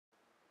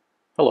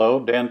Hello,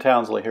 Dan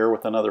Townsley here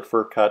with another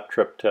Furkot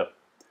trip tip.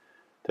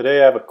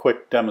 Today I have a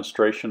quick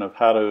demonstration of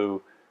how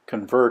to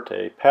convert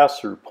a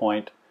pass-through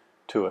point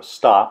to a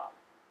stop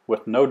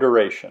with no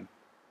duration.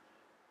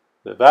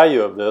 The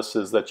value of this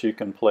is that you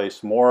can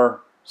place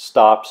more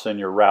stops in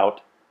your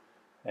route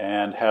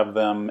and have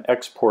them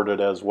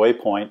exported as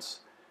waypoints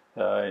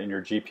in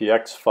your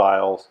GPX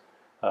files,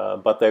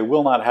 but they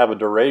will not have a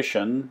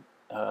duration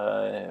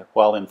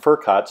while in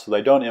Furkot, so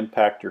they don't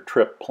impact your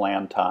trip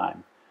plan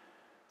time.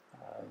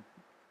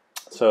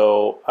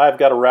 So I've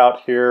got a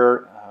route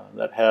here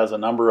that has a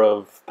number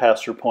of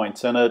pass-through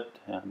points in it,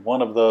 and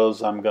one of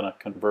those I'm going to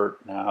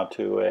convert now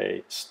to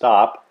a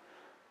stop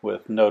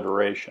with no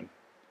duration.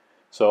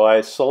 So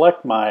I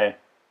select my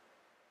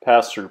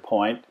pass-through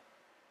point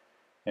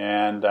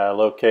and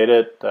locate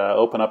it,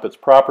 open up its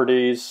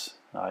properties.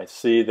 I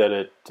see that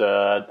it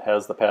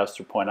has the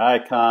pass-through point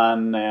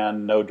icon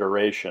and no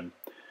duration.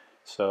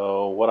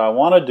 So what I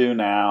want to do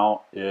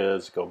now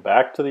is go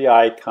back to the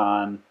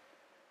icon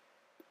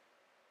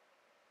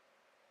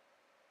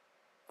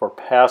for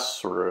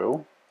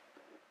pass-through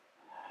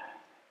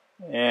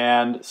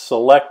and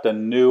select a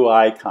new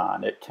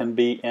icon. It can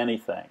be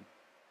anything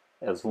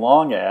as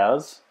long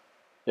as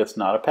it's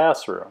not a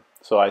pass-through.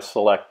 So I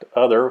select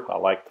other. I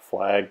like the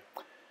flag.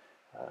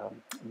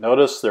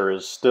 Notice there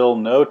is still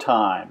no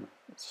time.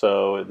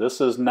 So this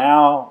is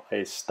now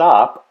a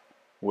stop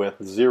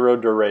with zero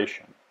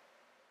duration.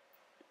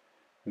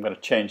 I'm going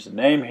to change the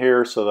name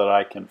here so that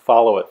I can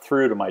follow it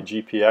through to my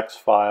GPX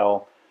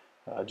file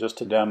just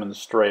to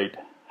demonstrate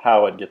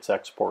how it gets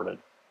exported.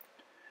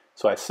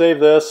 So I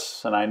save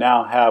this and I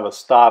now have a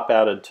stop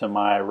added to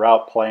my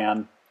route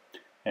plan,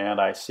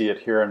 and I see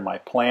it here in my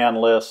plan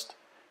list.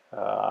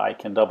 I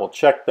can double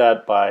check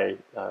that by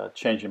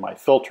changing my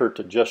filter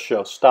to just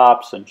show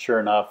stops, and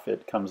sure enough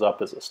it comes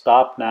up as a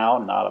stop now,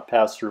 not a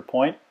pass-through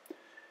point.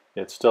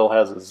 It still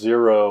has a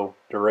zero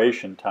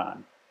duration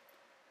time.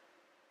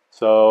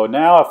 So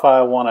now if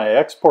I want to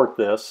export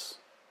this,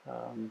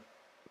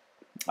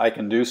 I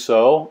can do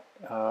so.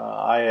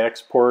 I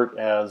export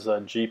as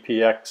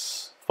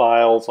GPX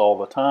files all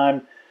the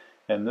time.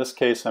 In this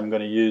case I'm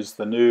going to use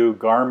the new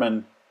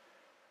Garmin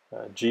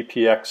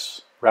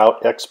GPX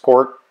route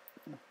export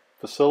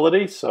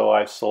facility. So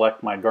I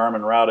select my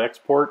Garmin route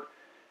export.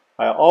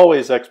 I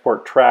always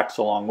export tracks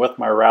along with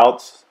my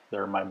routes.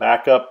 They're my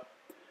backup.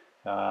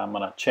 I'm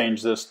going to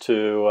change this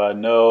to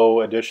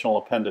no additional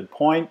appended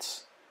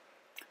points,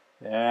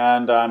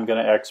 and I'm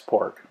going to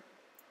export.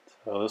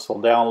 So this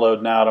will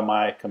download now to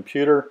my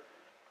computer,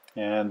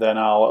 and then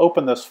I'll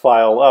open this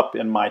file up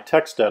in my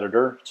text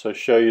editor to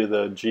show you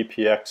the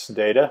GPX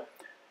data.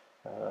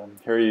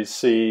 Here you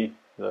see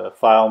the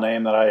file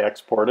name that I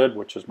exported,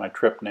 which is my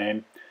trip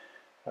name.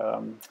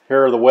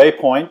 Here are the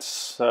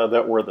waypoints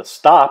that were the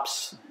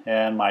stops,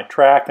 and my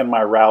track and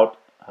my route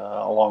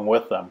along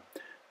with them.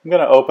 I'm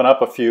going to open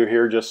up a few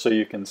here just so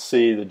you can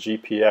see the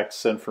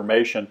GPX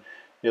information.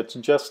 It's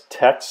just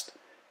text,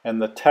 and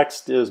the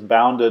text is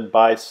bounded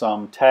by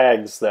some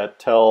tags that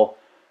tell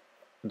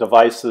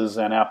devices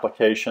and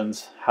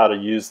applications how to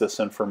use this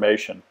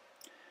information.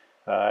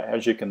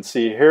 As you can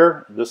see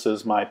here, this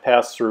is my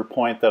pass-through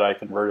point that I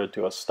converted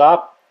to a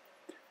stop.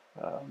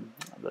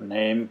 The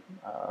name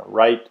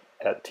right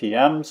at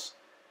TMs,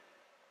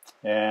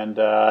 and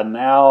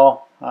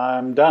now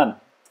I'm done.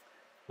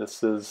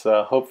 This has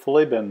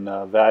hopefully been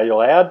a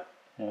value add,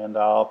 and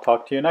I'll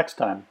talk to you next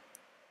time.